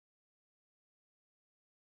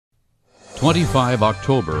25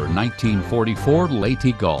 October 1944,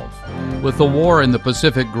 Leyte Gulf. With the war in the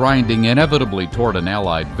Pacific grinding inevitably toward an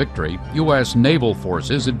Allied victory, U.S. naval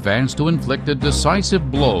forces advanced to inflict a decisive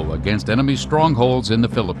blow against enemy strongholds in the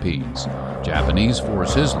Philippines. Japanese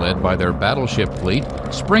forces, led by their battleship fleet,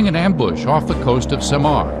 spring an ambush off the coast of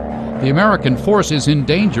Samar. The American force is in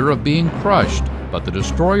danger of being crushed, but the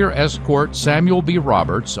destroyer escort Samuel B.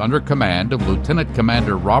 Roberts, under command of Lieutenant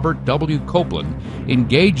Commander Robert W. Copeland,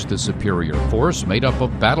 engaged the superior force made up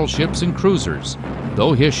of battleships and cruisers.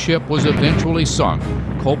 Though his ship was eventually sunk,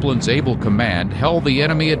 Copeland's able command held the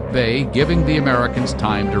enemy at bay, giving the Americans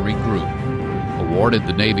time to regroup. Awarded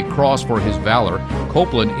the Navy Cross for his valor,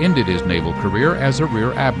 Copeland ended his naval career as a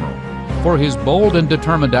Rear Admiral. For his bold and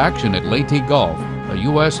determined action at Leyte Gulf, a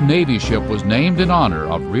U.S. Navy ship was named in honor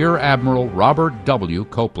of Rear Admiral Robert W.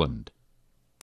 Copeland.